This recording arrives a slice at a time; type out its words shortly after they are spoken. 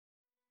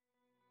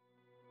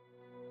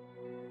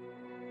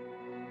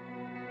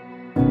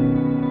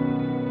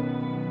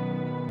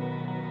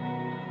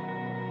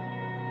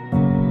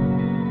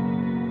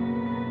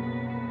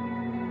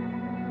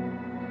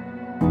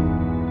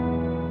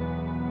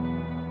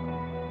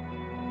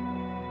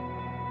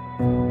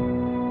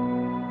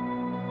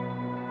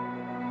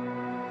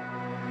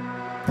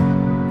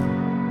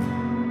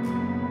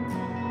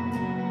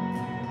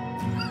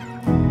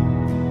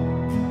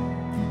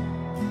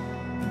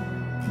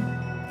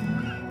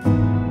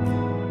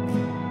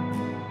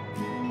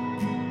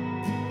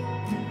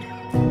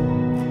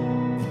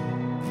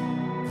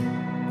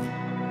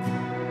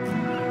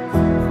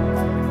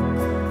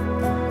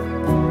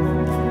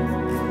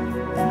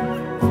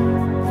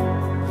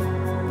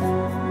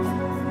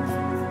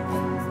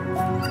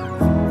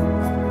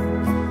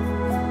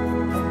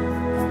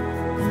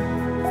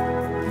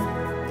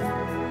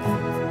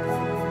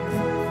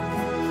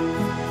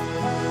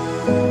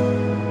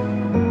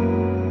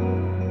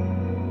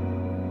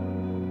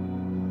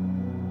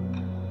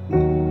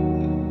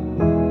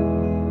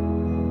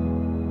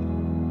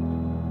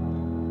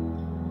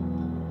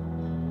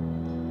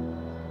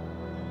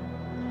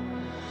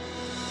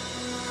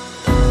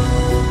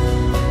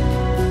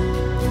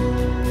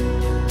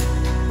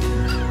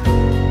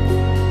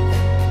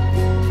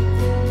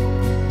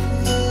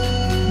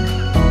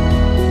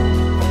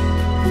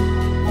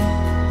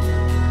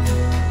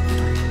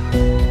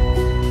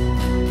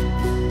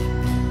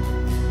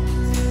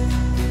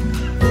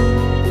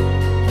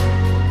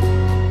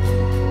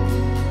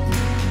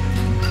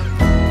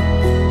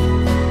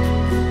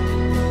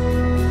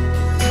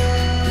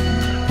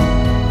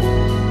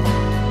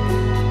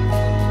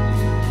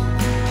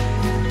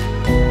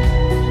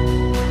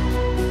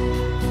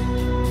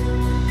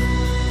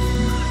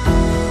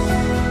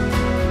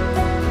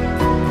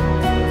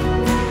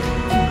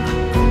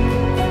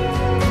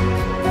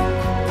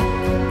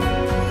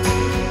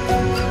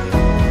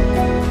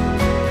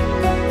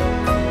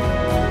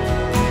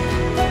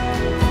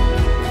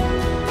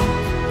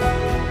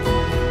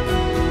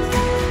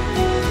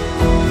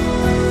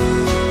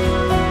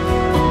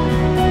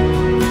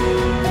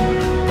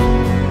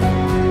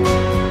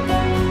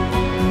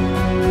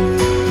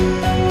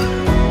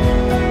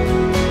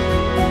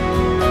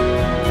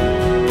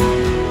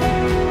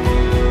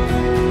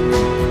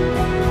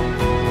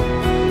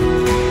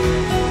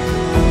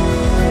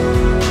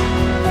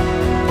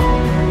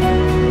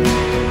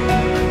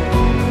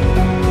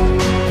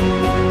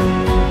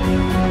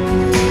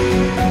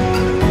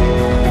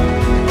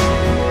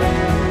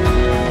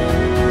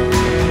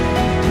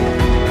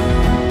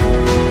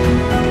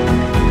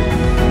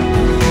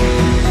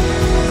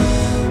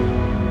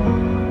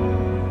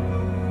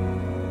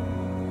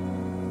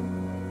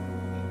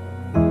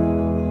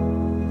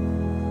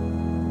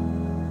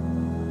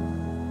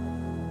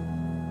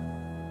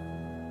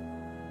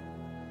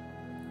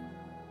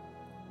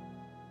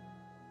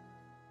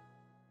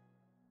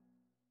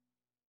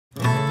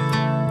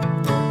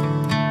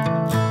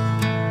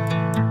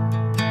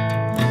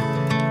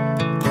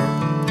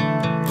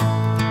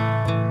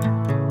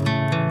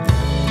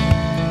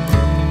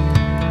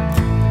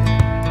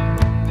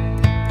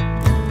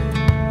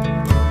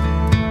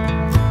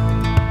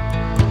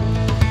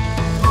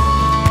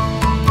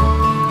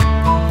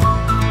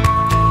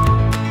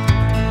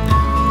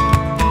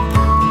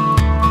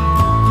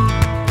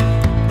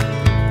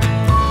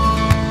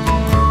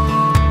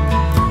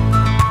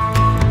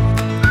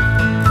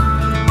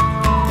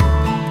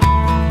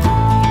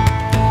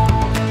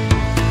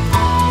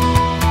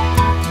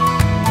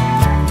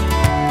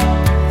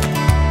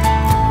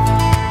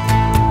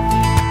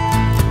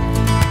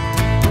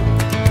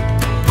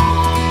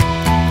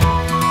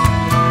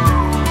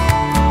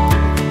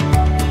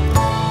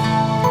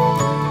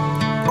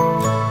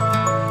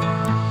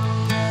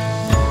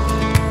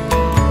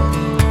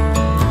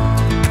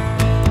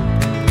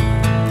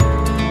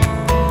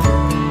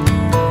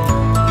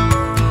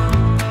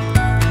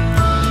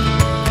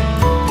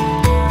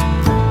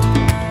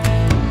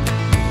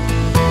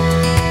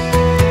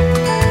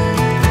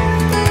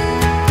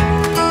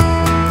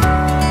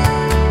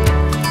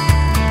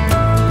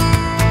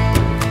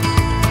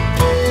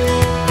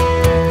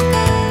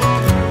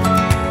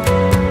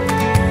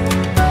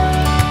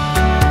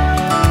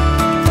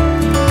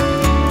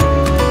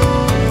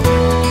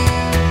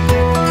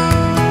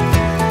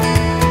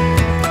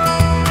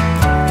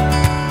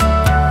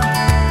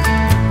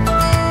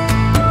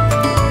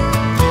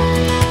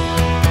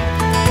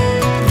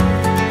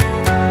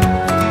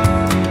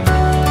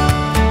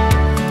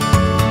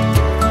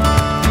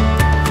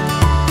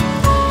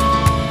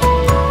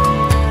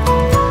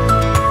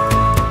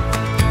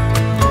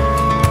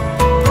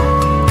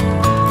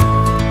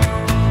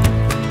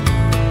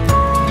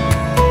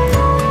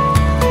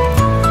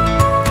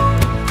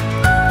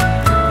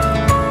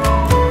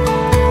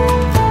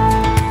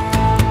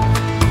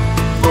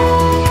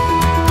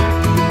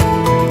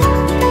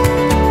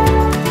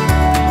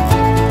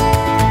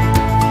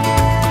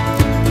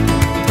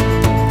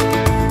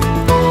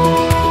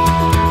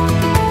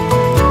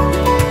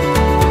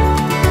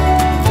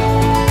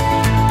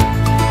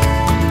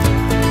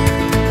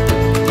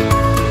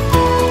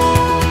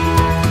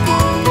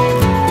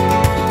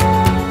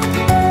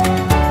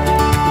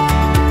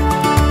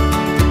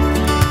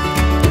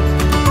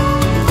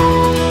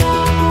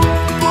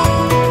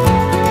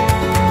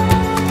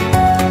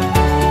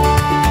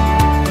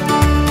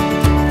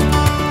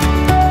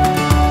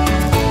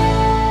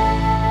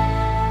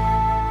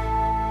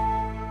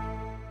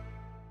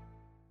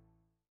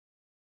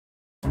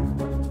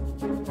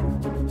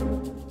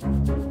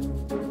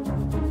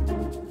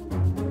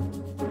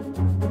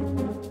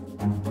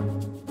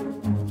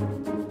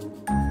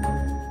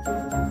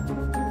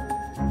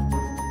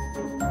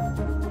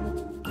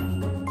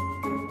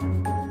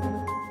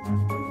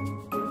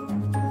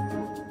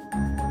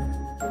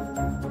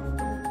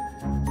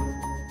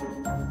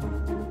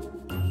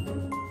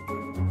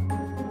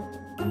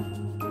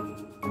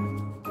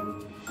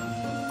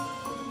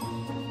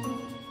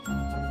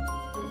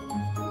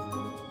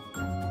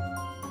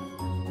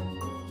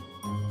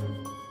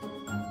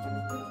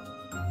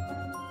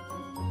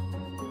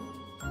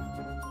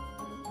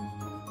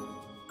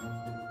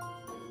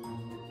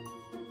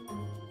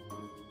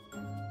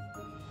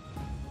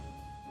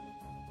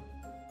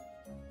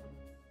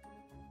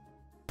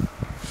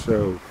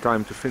So,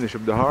 time to finish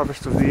up the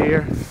harvest of the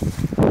year.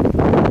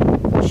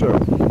 So,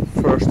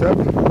 first up,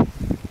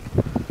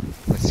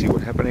 let's see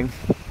what's happening.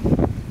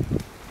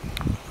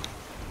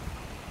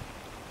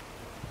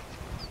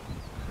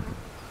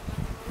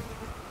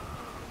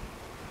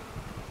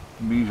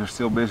 Bees are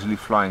still busily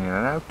flying in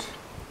and out.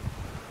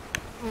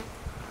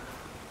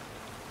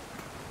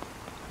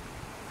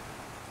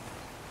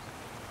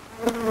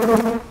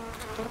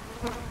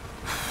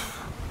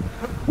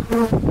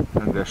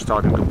 And they're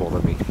starting to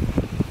bother me.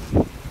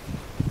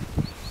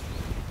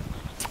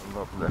 A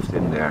lot left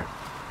in there.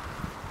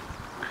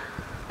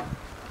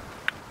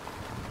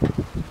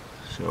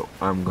 So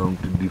I'm going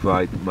to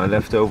divide my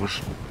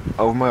leftovers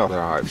over my other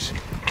hives.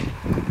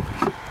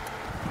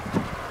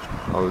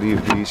 I'll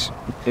leave these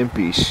in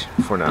peace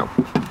for now.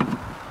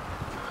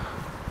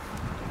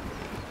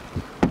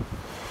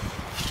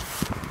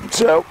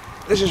 So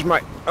this is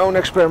my own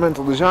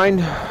experimental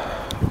design.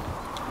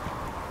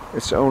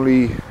 It's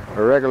only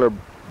a regular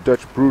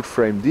Dutch brood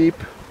frame deep,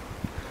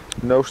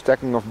 no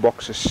stacking of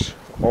boxes,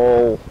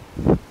 all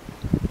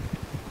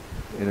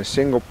in a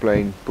single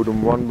plane, put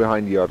them one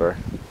behind the other.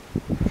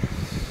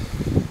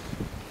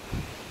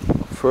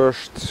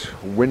 First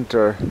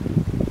winter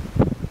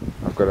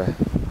I've got a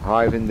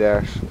hive in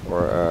there,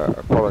 or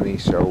a colony,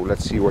 so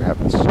let's see what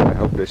happens. I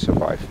hope they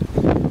survive.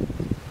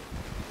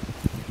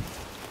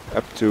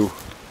 Up to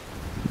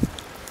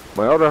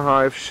my other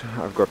hives,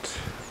 I've got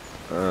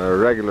a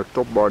regular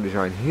top bar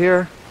design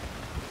here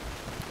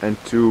and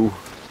two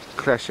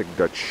classic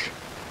Dutch.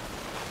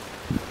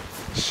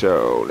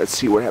 So let's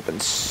see what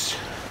happens.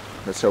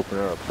 Let's open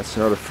it up. That's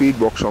another feed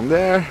box on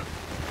there.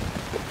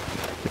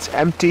 It's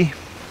empty.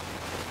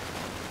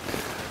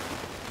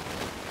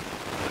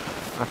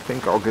 I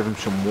think I'll give him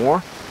some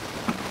more.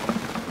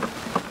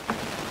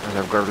 And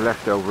I've got it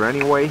left over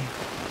anyway.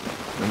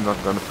 I'm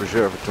not going to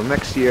preserve it till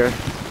next year.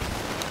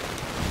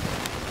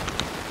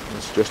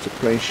 It's just a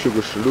plain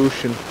sugar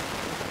solution.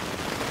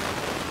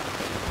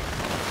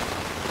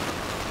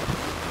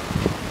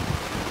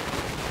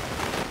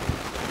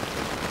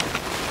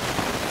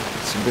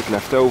 It's a bit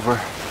left over,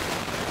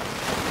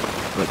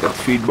 but that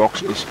feed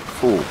box is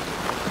full.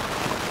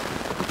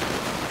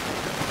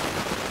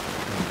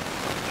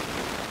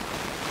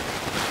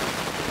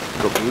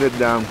 Drop the lid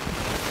down.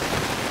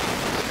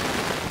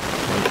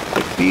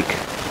 Quick peek.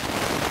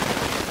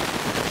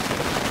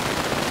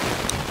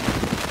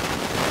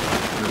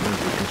 And as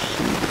you can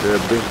see,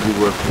 they're busily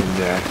working in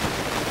there.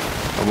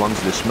 And once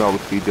they smell the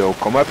feed, they'll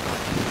come up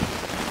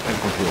and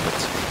consume it.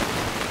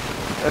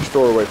 And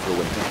store away for the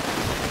winter.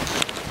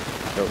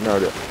 So now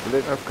the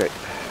lid, okay.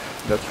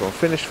 That's all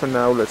finished for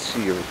now. Let's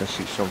see if we can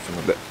see something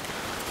of that.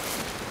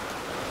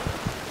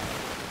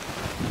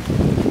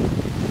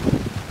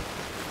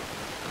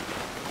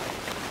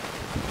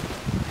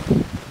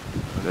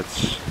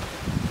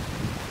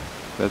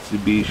 That's the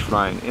bees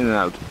flying in and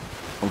out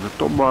of the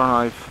top bar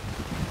hive.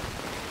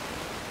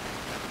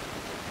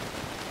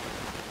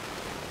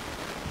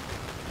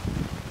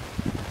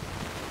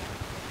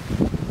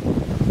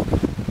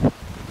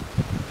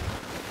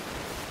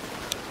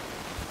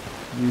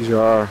 These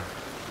are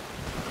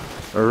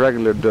a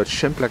regular Dutch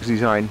simplex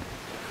design.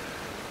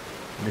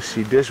 You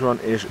see this one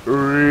is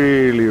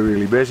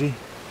really busy.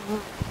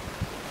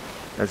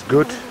 That's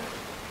good.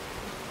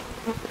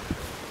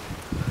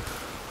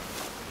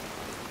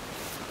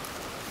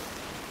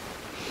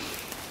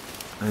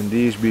 And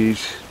these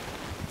bees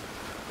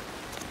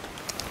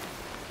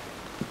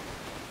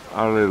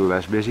are a little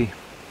less busy.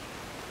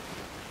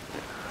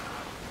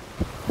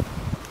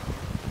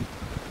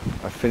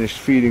 I finished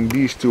feeding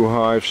these two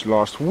hives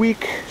last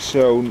week,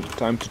 so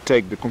time to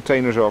take the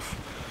containers off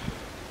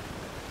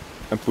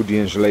and put the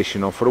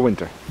insulation on for the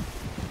winter.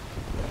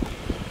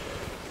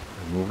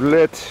 Remove the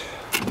lid.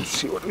 Let's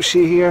see what we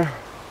see here.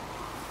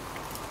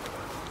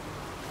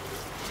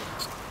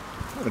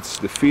 It's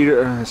the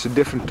feeder. It's a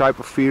different type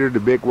of feeder, the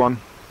big one,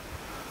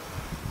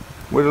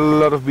 with a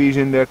lot of bees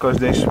in there because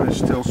they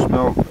still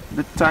smell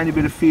the tiny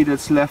bit of feed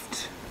that's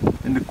left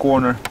in the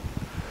corner.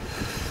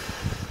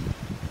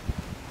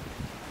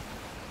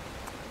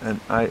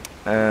 And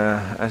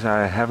as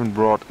I haven't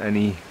brought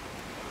any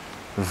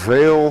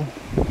veil,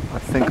 I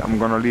think I'm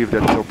gonna leave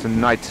that till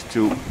tonight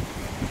to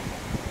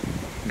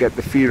get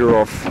the feeder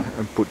off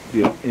and put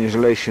the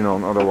insulation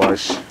on,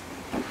 otherwise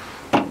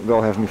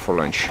they'll have me for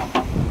lunch.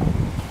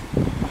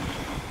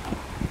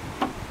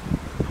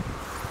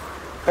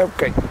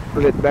 Okay,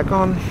 lid back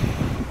on.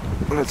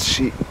 Let's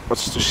see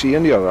what's to see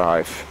in the other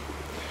hive.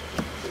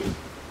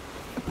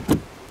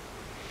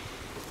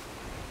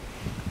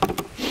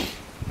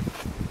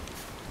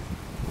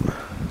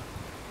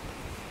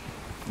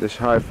 This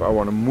hive I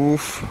want to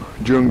move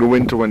during the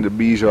winter when the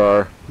bees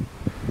are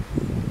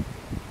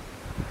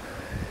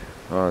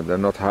they're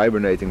not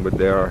hibernating, but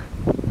they are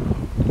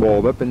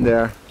balled up in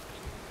there,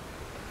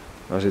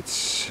 as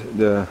it's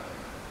the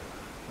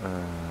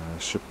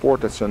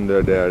support that's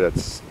under there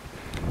that's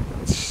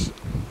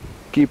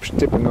keeps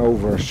tipping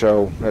over,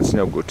 so that's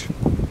no good.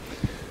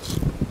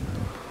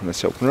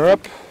 Let's open her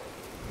up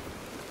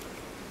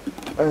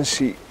and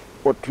see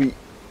what we...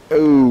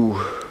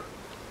 Oh,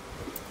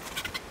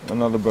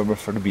 Another bummer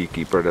for the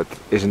beekeeper that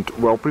isn't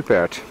well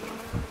prepared.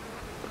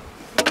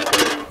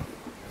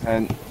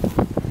 And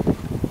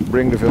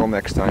bring the veil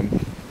next time.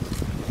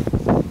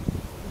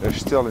 They're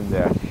still in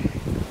there.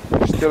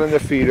 They're still in the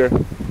feeder.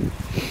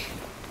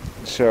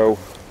 So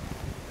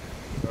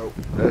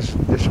that's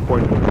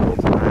disappointing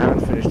result. I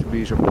haven't finished the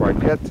bees up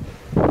quite yet.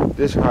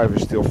 This hive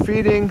is still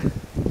feeding.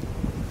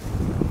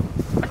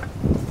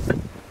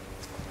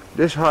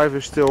 This hive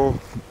is still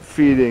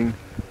feeding.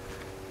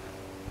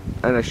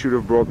 And I should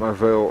have brought my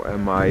veil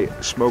and my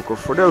smoker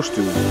for those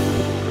two,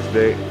 because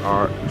they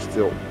are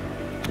still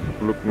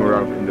looking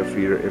around in the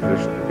feeder if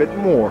there's a bit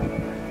more.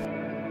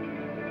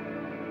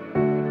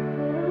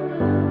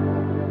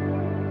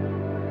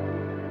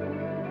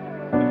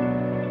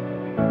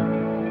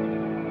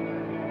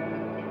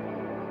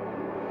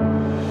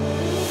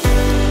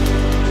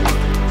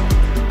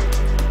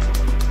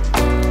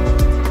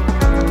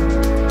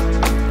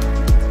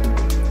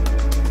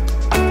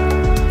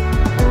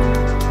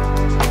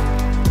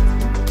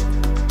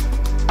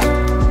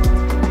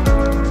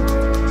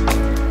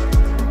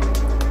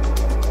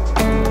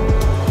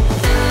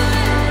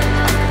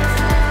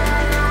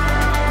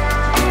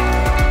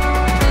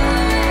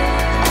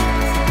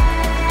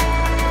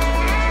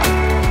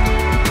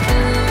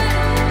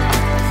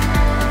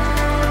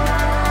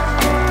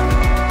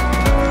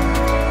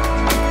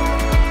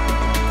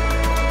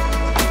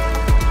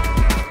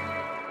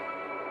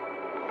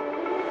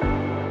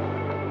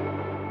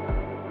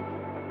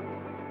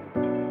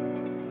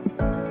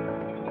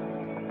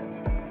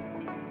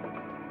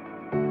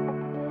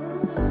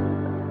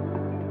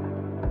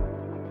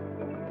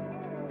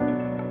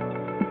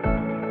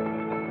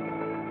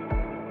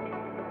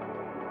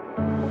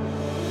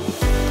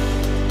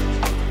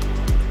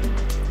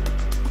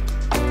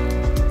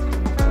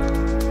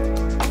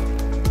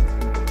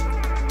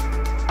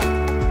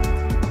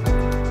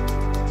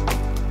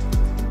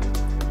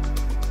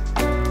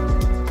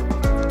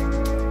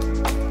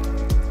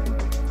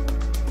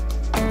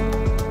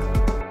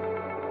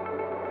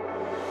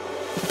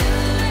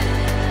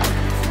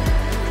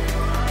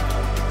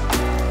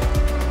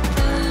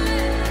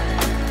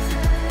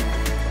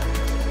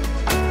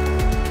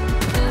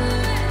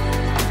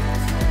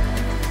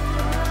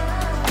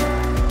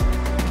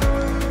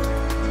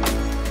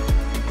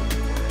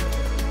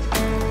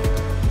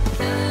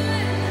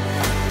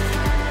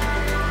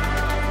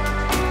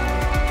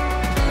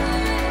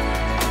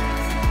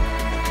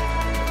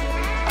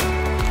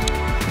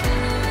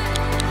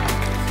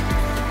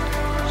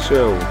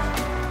 So,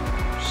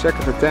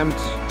 second attempt.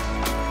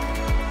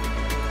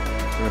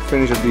 I'm gonna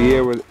finish up the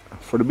year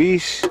for the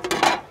bees.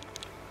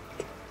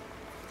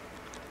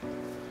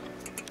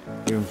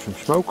 Give them some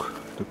smoke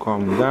to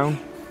calm them down.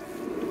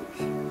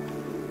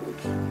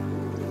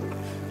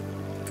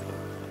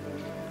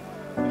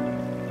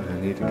 I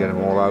need to get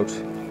them all out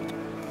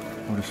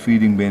of the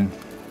feeding bin,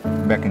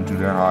 back into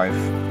their hive.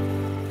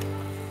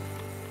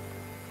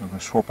 I'm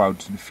gonna swap out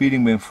the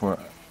feeding bin for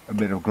a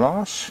bit of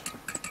glass.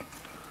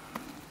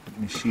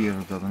 Let me see if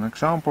I've got an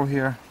example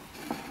here.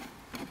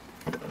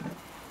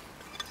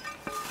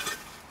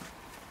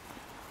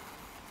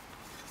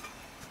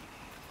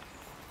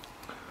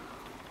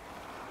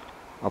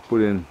 I'll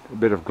put in a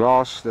bit of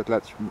glass that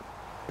lets me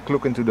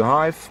look into the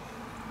hive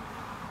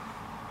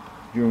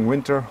during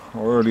winter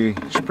or early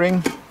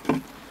spring.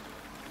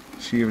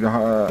 See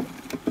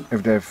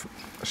if they've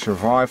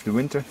survived the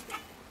winter.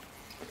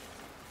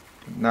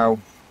 Now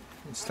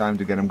it's time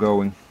to get them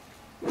going.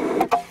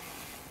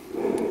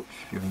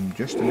 Give them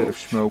just a bit of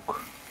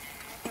smoke.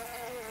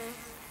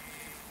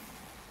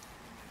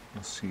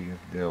 Let's see if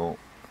they'll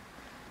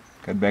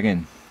get back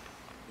in.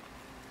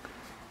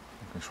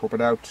 I can swap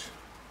it out,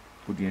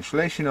 put the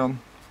insulation on,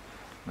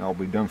 and I'll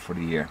be done for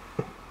the year.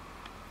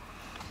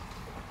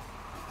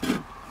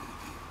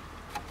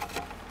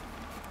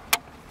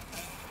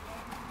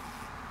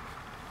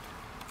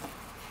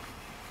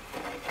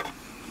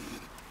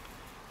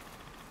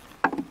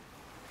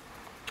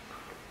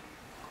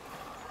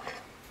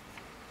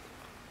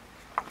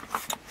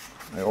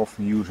 I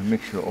often use a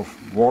mixture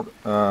of water,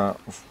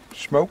 of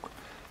smoke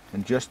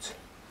and just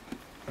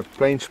a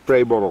plain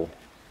spray bottle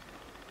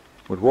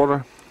with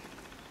water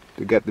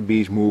to get the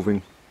bees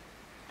moving.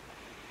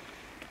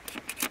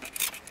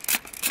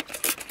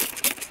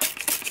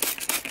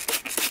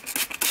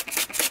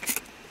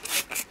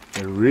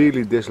 They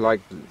really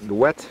dislike the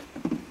wet,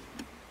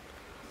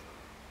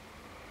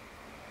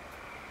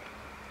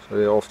 so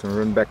they often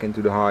run back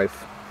into the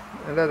hive,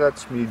 and that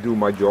lets me do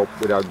my job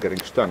without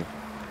getting stung.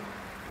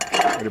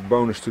 A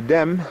bonus to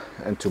them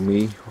and to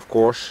me, of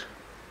course.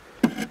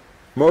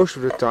 Most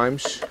of the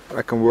times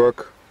I can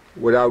work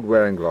without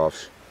wearing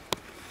gloves.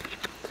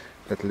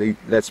 That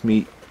lets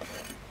me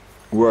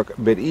work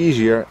a bit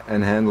easier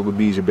and handle the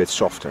bees a bit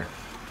softer.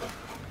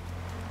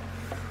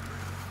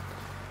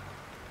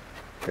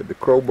 Get the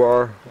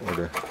crowbar or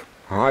the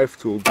hive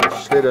tool,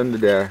 just slid under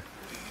there,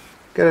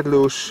 get it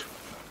loose,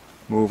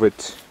 move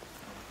it.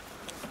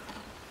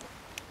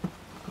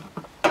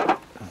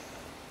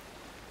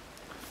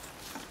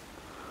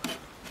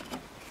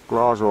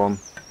 Glass on,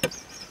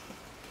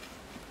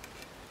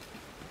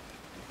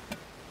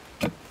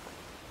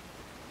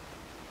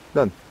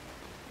 done.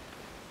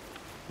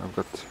 I've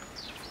got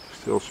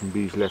still some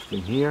bees left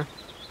in here.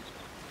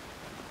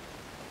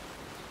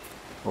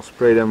 I'll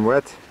spray them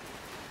wet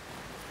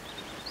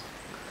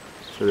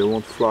so they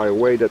won't fly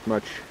away that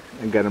much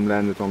and get them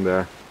landed on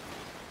there.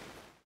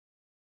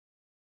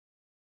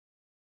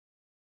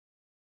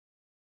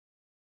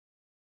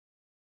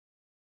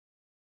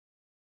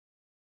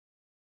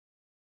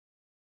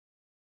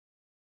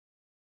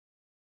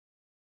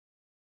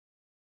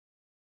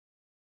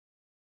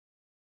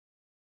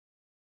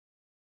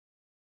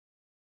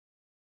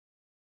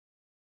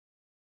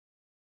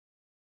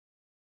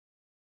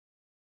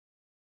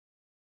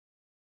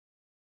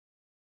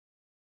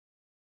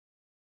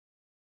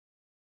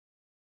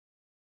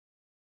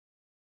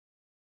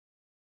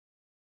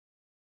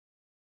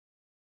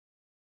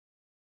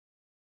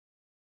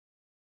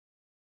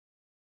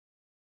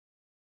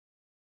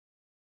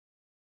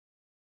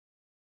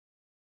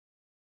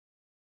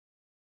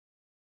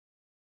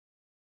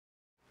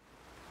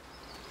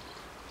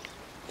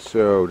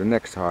 So the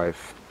next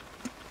hive.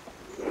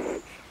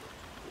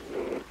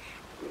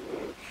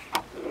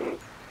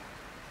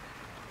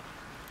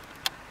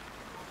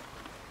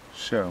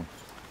 So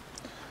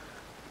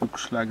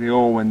looks like they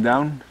all went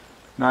down,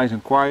 nice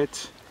and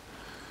quiet.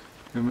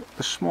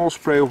 A small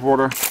spray of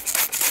water.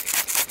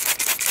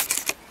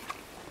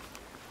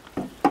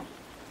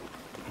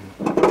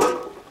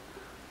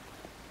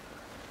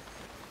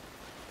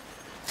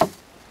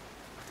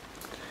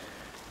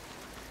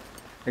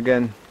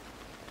 Again,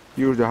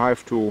 use the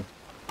hive tool.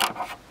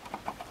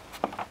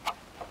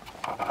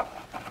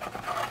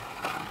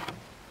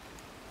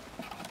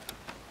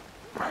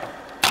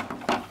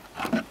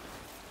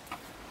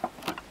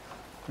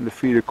 And the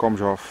feeder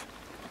comes off.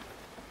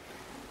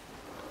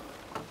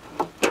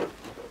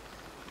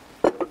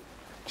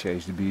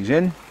 Chase the bees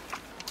in.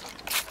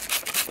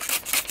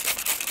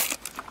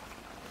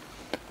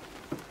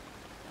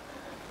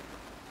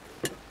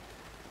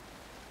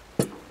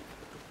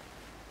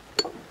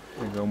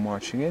 They go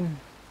marching in.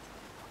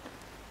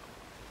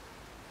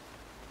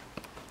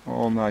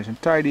 All nice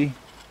and tidy.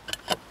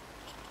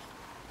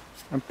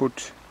 And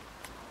put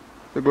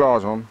the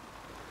glass on.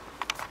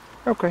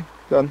 Okay,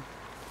 done.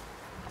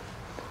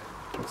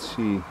 Let's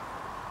see.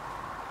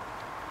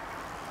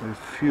 There's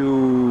a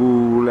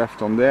few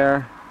left on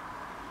there.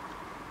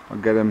 I'll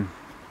get them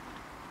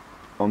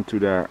onto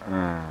their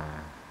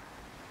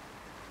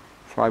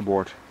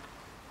flyboard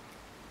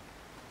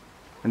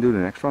and do the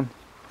next one.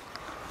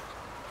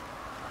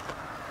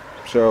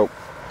 So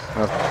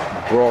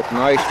I've brought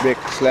nice big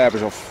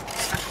slabs of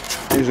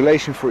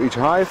insulation for each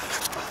hive.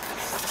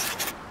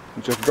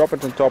 You just drop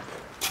it on top.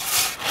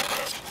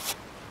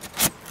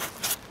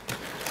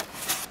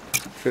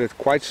 Fit it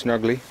quite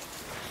snugly.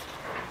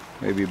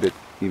 Maybe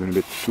even a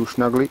bit too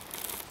snugly.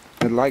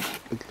 It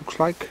looks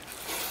like.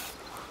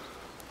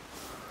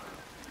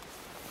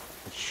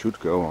 It should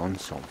go on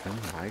something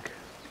like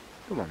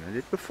the one I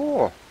did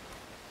before.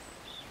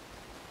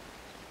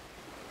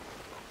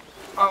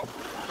 Oh.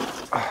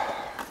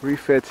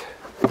 Refit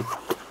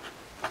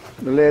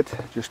the lid,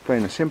 just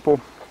plain and simple.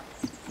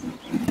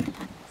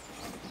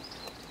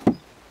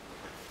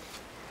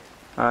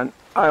 And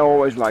I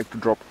always like to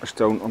drop a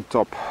stone on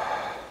top,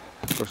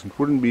 because it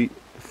wouldn't be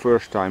the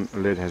first time a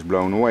lid has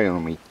blown away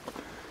on me.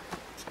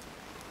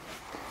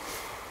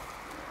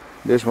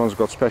 This one's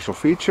got special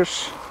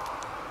features.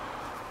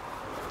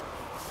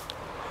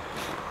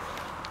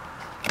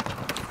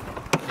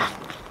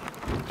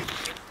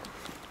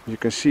 You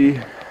can see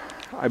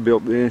I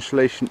built the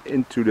insulation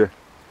into the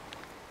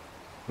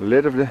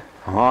lid of the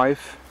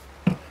hive,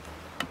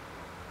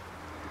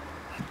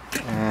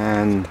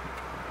 and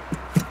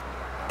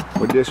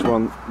with this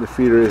one the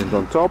feeder isn't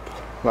on top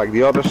like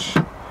the others.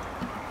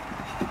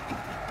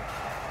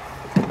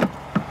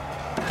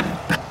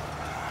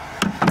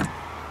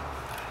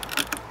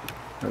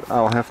 But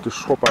I'll have to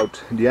swap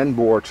out the end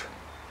board,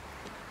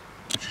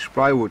 which is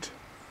plywood,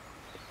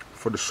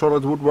 for the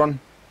solid wood one,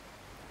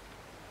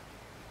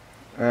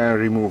 and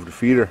remove the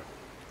feeder,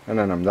 and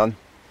then I'm done.